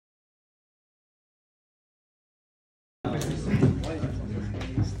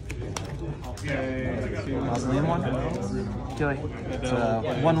Mausoleum one. Joy. It's a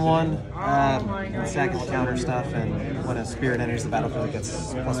 1/1. Sack its counter stuff, and when a spirit enters the battlefield, it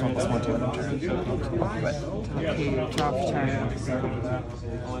gets +1/+1 to it in turn. Okay, drop turn.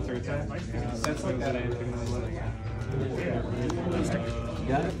 You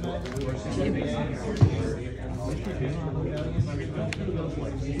got it?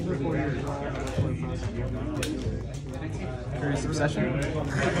 Curious Obsession.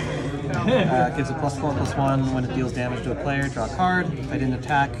 Gives a +1/+1 when it deals damage to a player. Draw a card. If I didn't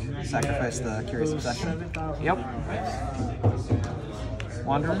attack, sacrifice the Curious Obsession. Yep.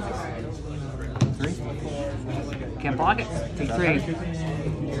 Wanderer. 3. Can't block it. Take 3.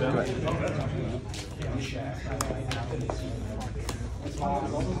 Go ahead.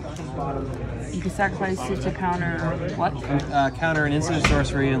 You can sacrifice it to counter what? Counter an instant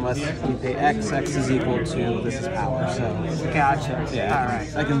sorcery unless you pay X. X is equal to this is power. So Gotcha. yeah,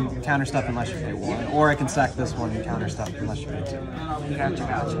 Alright. I can counter stuff unless you pay 1, or I can sack this one and counter stuff unless you pay 2.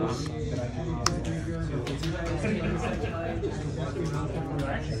 Gotcha.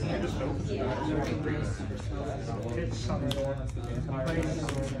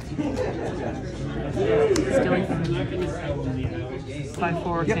 Skilly.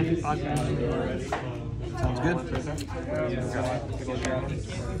 5/4, Yep. can't be blocked. Sounds good.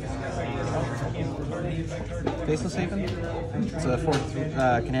 Faceless Haven. It's a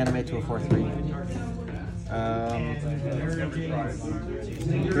 4/3. Can animate to a 4/3.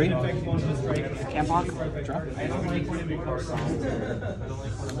 3. Can't block. Drop.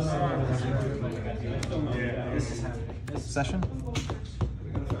 Session.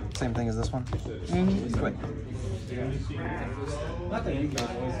 Same thing as this one. Go ahead.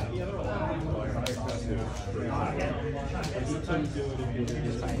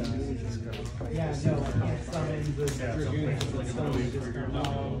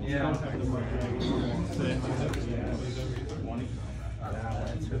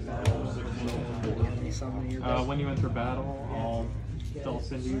 When you enter battle, they'll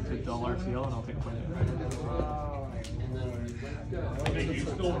send you to dull RCL and I'll take a point. You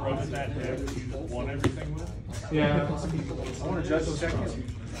still wrote that deck, you won everything with? Yeah. I want to judge check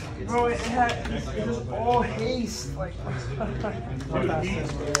it. Bro, it was all haste. Like,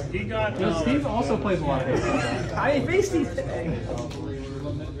 Dude, he got. Steve also plays a lot of his. I ain't faced these things.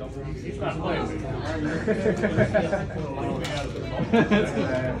 He's not playing.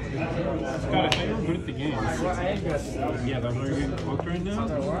 Scott, you're good at the game. I ain't good. Yeah, but we're getting booked right now?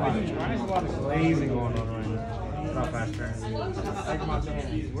 There's a lot of glazing going on right now. Not fast turn.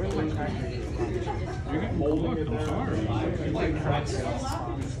 Where's my tractor? You're getting booked, I'm sorry. You're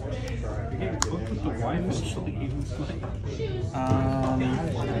getting booked with the wife actually.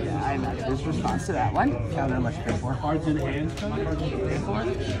 Yeah, I'm not his response to that one. Counter how much you pay for. Cards in hand. Yeah,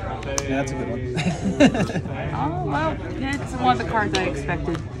 that's a good one. Oh, well, it's one of the cards I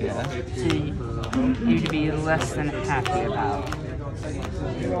expected you to be less than happy about.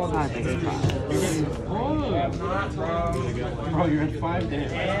 Not a big surprise. Bro, you're at 5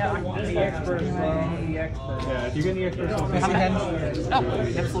 damage. Yeah, I'm the expert, bro. The expert. Yeah, if you get the expert, Oh,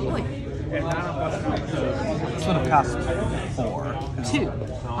 absolutely. This would have cost 4. 2.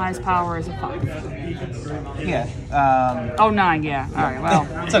 Highest power is a 5. Yeah. Oh, 9, yeah. Alright, well.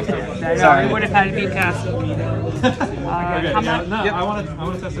 It's okay. That Sorry. would have had to be cast. Okay, How yeah, much? no, Yep. I want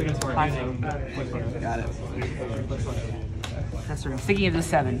to test it against Mark. Got it. That's right. I'm thinking of the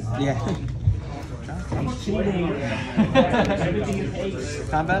 7. Yeah.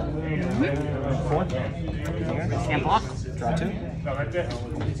 Combat. 4. Can't block. Draw 2. No, that's it.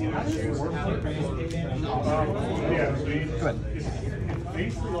 Yeah, so Go ahead. it's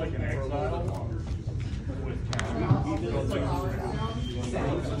basically like an exile with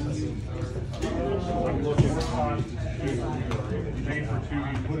I'm looking on main for 2,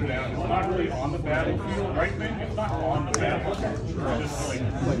 you put it out. It's not really on the battlefield, right? Man? It's not on the battlefield. It's just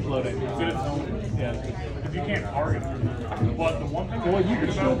like floating. It's in its own. Yeah. If you can't target it. But the one thing Well, you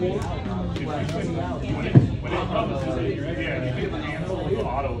can still is when it comes, yeah, you can cancel the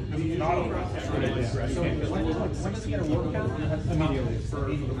auto. It's not auto. Immediately.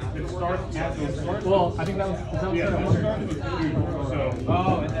 It starts at the start. Well, I think that was Yeah, it starts with 2. So,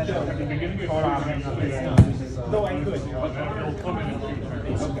 at the beginning of your No, I could. it'll come in 2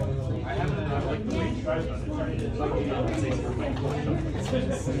 turns.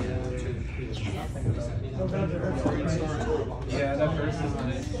 Yeah, that first is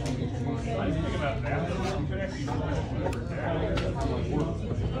nice. I didn't think about that. You could actually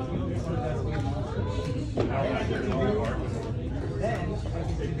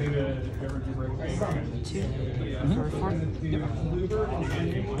 2 for 4. Yep.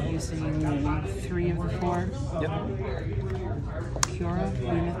 Using 3 of the 4. Yep. Cura,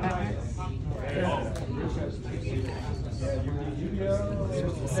 Mammoth Packer.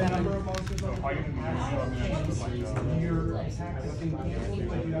 7.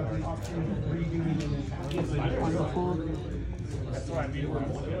 On the pool.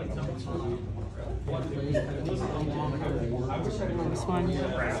 This one.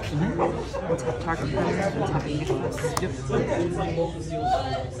 It's got target cutter. It's having Nicholas. Yep.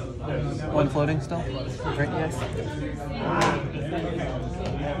 One floating still? Right? Yes.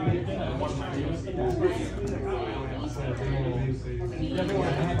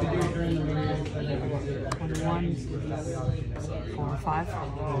 1, 4, 5.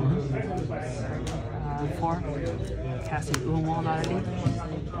 4. Casting Uwald already.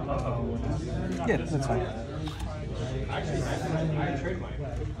 Yeah, that's fine.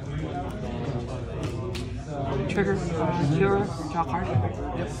 Trigger, Cura, draw card.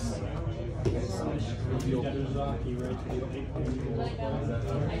 Yep.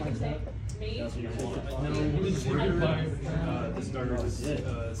 The starter is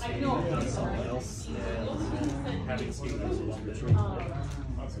someone else and having skaters along the train.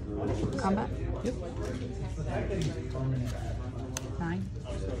 Combat. Yep. 9.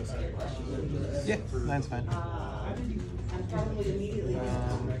 Yeah, 9's fine.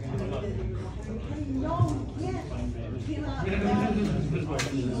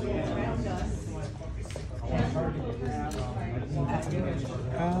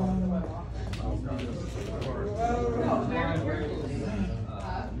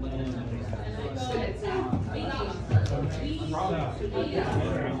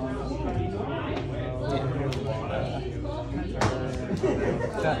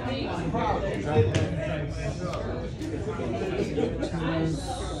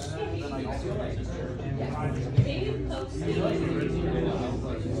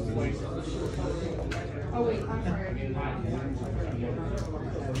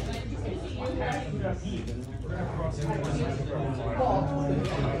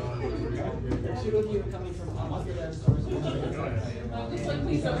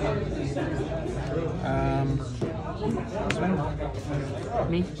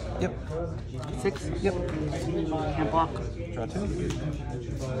 Me. Yep. 6. Yep. Can't block. Draw 2.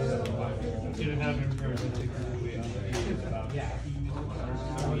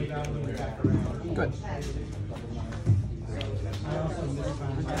 Good.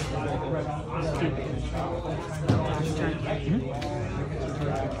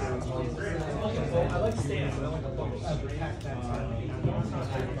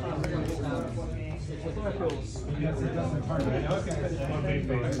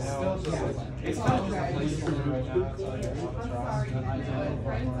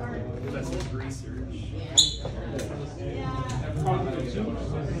 That's his research.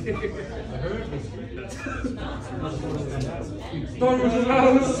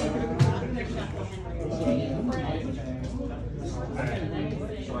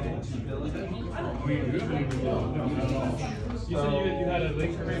 You said you had a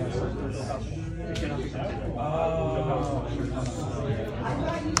link for me?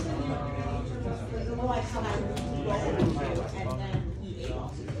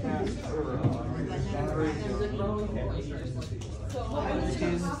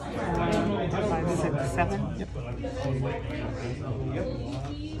 Two, 4, 5, 6, 7. Yep.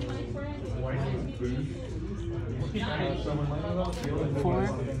 4,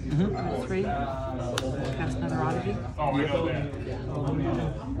 3. Cast another oddity. Oh, I know that.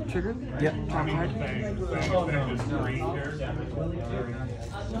 Trigger. Yep. Draw card.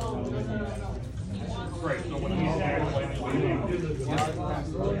 Right, so when he's actually 3 and 2.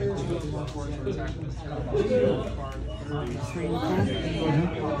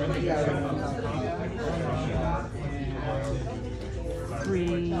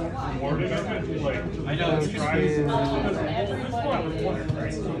 3. I know it's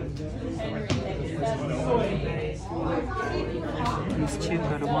These 2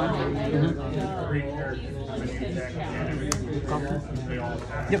 go to 1.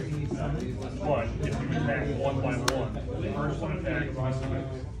 Yep. But if you attack 1 by 1, the first one attacks,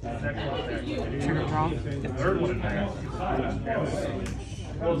 the second one attacks, Trigger draw. the third one attacks.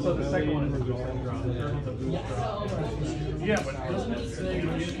 Well, so the second one is a boost draw. The third one's a boost draw. Yeah, but doesn't it say if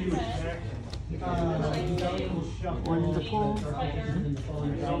you attack? 1 in the pool.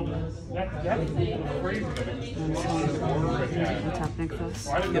 So that's crazy. And so tap Nicholas. I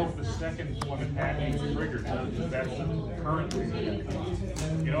don't know if the second one attacking is triggered. That's the current.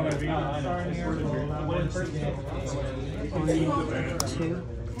 You know what I mean? 1, 2.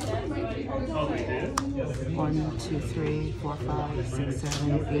 Oh, they did? 1, 2, 3, 4, 5, 6,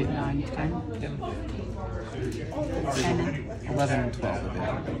 7, 8, 9, 10. Yep. 10. 11 and 12 would be.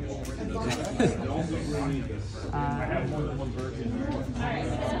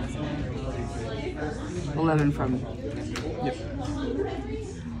 11 from. Yep.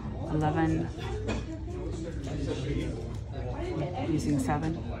 11. Using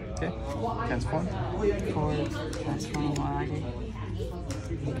 7. Okay. Transform. 4. Transform ID.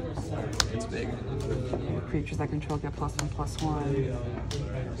 It's big. Creatures I control get +1/+1.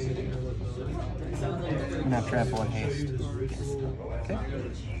 I'm gonna have trample and haste. Okay.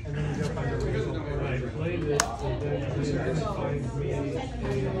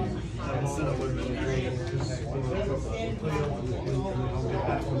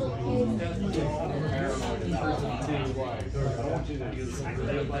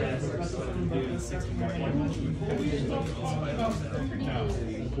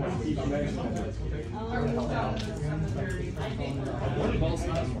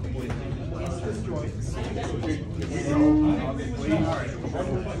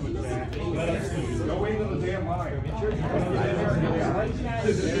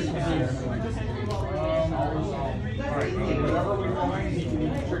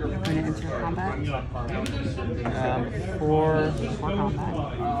 Going to enter combat. For combat.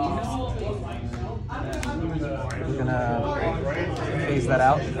 we're gonna phase that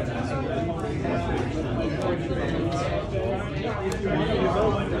out.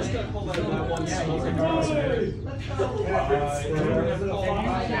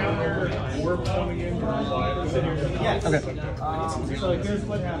 Okay. So here's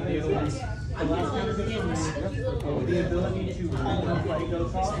what happens. The ability to pull and play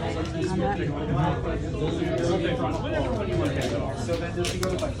goes off. So then does he go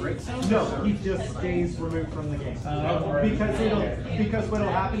to like breaks? No, he just stays removed from the game. Because what'll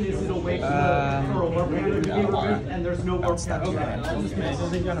happen is it'll wait for a warp counter to be removed, and there's no warp counter. So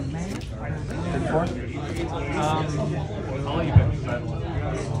they got a man. I'll even that one.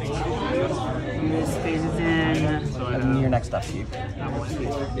 This phases in. And your next upkeep.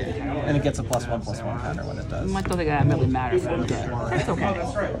 And it gets a +1/+1 counter when it does. I don't think that really matters. That's okay.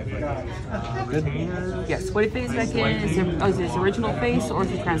 Good? Yes. What it phases back in is its original face or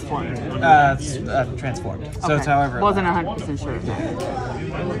is it transformed? It's transformed. So it's however. Wasn't 100% sure.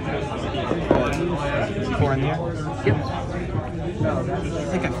 4 in the air? Yep. I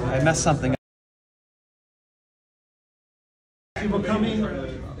think I messed something up. She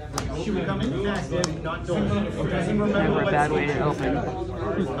will come in active, not dull. She doesn't remember Never a what bad way to open.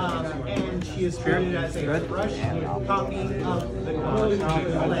 and she is treated as a fresh copy of the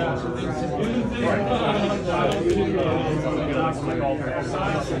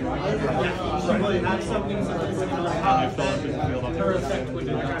She will have something that her effect would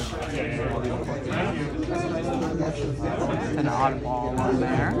be. An oddball on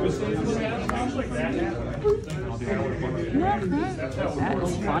there. That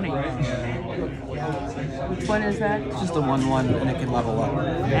is funny. Which one is that? It's just a 1/1 and it can level up.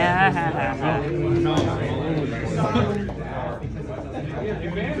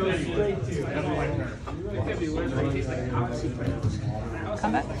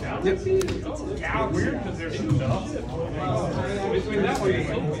 Come back. Yep. Weird because there's stuff.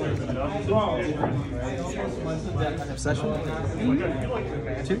 Obsession.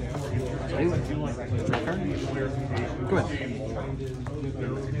 2. Go ahead.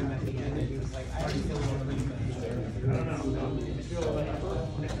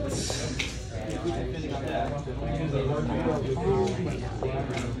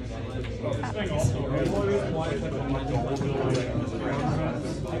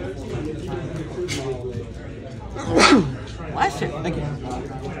 Bless you. Thank you.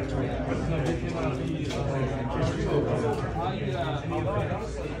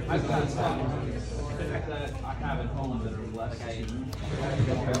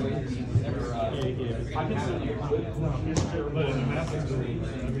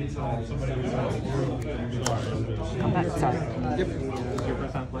 Come back. Sorry. Yep.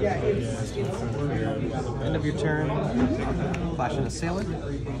 End of your turn. Flash into Sailor.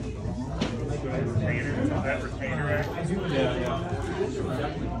 That retainer action.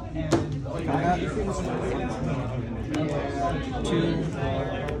 Combat. 2,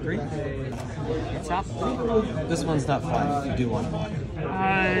 3. It's up. This one's not flying. You do want to fly.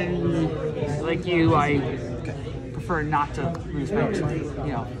 Like you, I prefer not to lose my,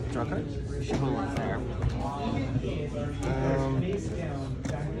 Draw a card. chivalry there.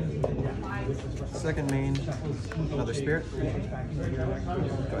 Second main, another spirit. Go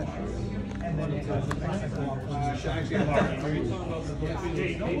ahead.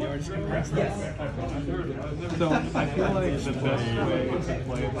 So I feel like the best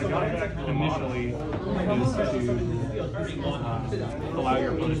way to play it initially is to allow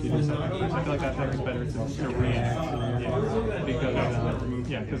your opponent to do something. I feel like that deck is better to react.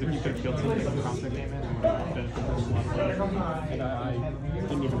 Yeah, because if you could have killed something when the counter came in, I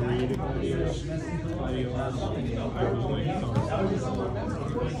didn't even read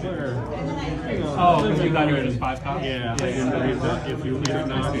oh, because you thought you were just 5 copies? Yeah, I didn't read that. If you didn't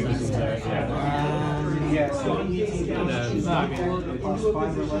know it was there.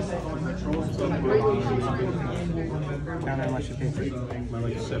 Counter unless you pay 3. My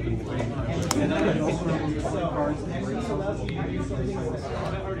like 7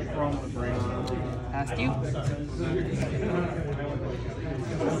 Past you.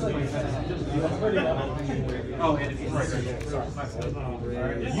 Freeze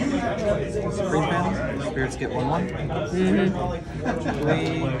band. Spirits get 1/1. 3,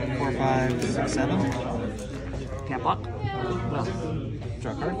 4, 5, 6, 7. Can't block. Well,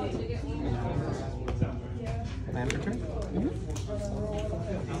 Draw a card. Land return.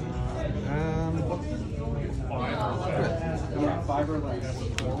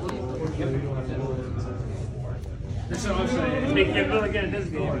 That's what I'm saying. They get really good at this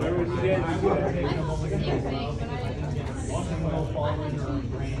game. Where would you get?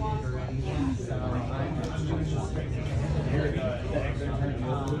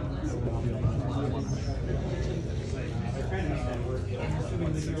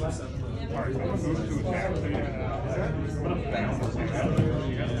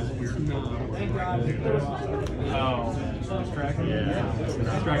 Oh, distract? Yeah.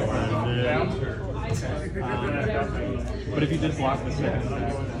 Distract. But if you did block the second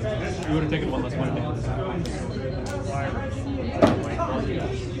attack, you would have taken 1 less point damage.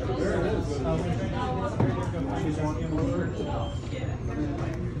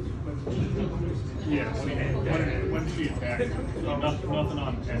 Yeah, when she attacks, nothing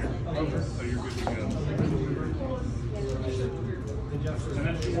on tenor, so you're good to go. And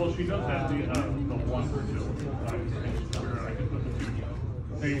then she does have the 1 for 2. Where I can put the 2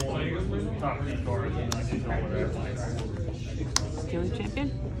 table top 2 cards and I can go whatever. Achilles champion.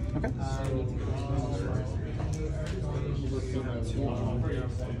 Okay.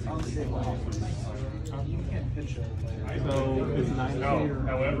 So it's 9.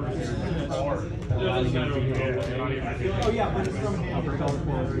 However, if you're hard, Oh yeah, but it's from hand. Do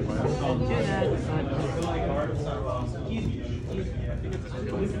that.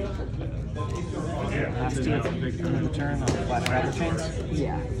 Last two of the turn on flash rapid chains.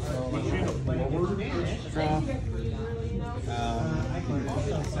 Yeah. Draw.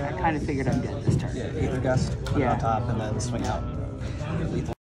 I kind of figured I'm dead this turn. Yeah, Aether Gust, put it Yeah. on top, and then swing out.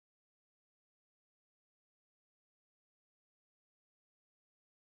 Lethal.